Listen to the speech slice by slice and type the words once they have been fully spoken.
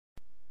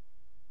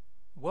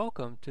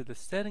Welcome to the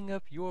Setting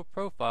Up Your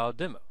Profile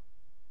demo.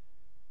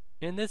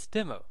 In this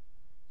demo,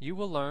 you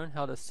will learn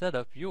how to set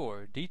up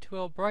your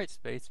D2L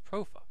Brightspace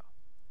profile.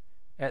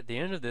 At the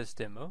end of this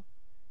demo,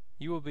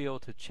 you will be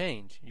able to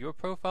change your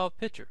profile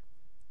picture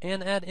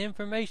and add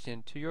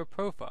information to your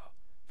profile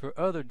for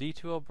other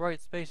D2L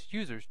Brightspace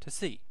users to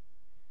see.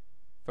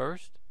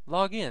 First,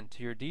 log in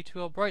to your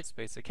D2L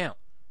Brightspace account.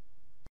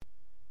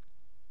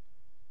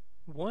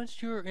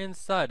 Once you are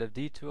inside of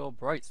D2L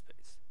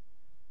Brightspace,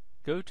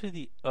 go to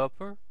the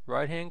upper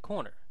right-hand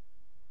corner.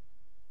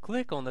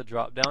 Click on the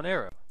drop-down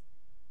arrow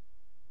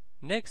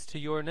next to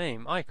your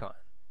name icon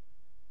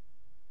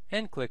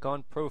and click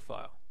on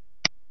Profile.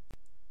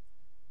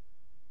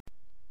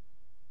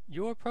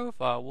 Your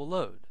profile will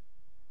load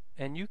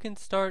and you can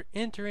start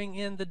entering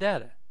in the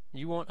data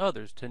you want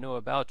others to know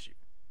about you.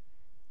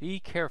 Be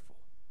careful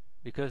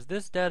because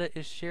this data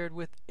is shared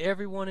with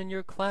everyone in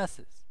your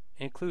classes,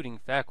 including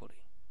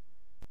faculty.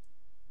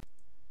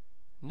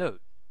 Note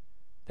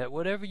that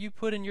whatever you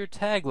put in your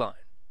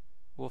tagline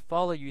will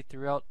follow you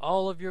throughout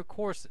all of your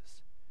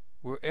courses,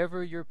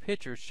 wherever your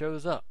picture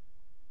shows up,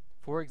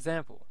 for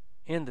example,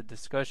 in the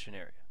discussion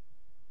area.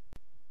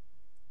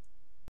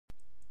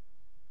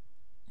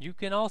 You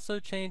can also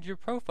change your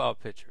profile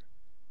picture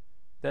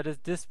that is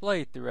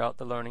displayed throughout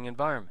the learning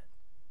environment.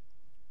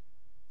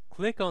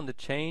 Click on the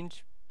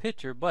Change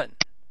Picture button.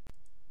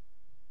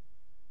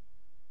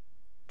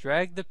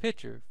 Drag the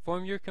picture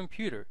from your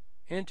computer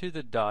into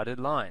the dotted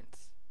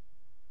lines.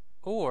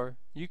 Or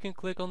you can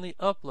click on the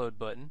Upload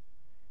button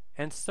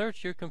and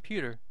search your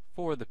computer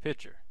for the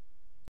picture.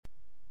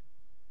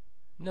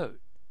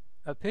 Note,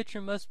 a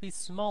picture must be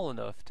small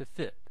enough to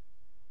fit.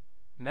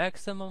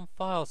 Maximum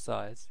file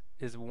size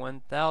is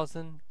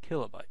 1000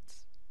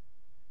 kilobytes.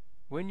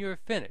 When you are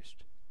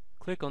finished,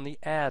 click on the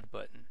Add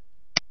button.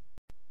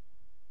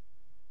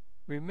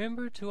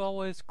 Remember to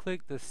always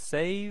click the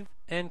Save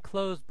and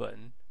Close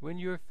button when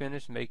you are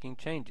finished making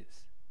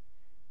changes.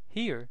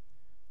 Here,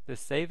 the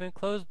Save and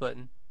Close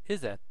button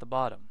is at the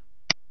bottom.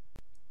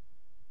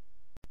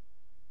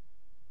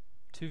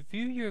 To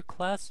view your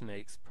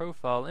classmates'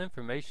 profile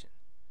information,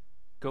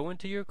 go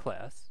into your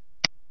class,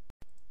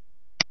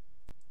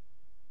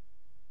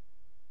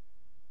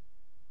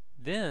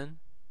 then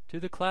to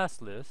the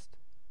class list,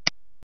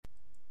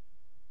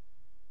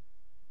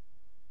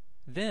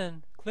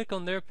 then click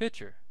on their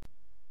picture.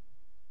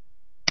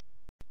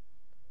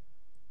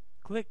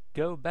 Click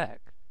Go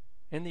Back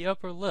in the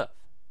upper left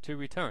to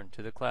return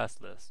to the class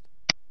list.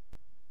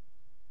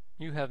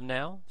 You have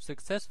now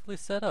successfully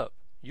set up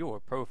your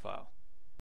profile.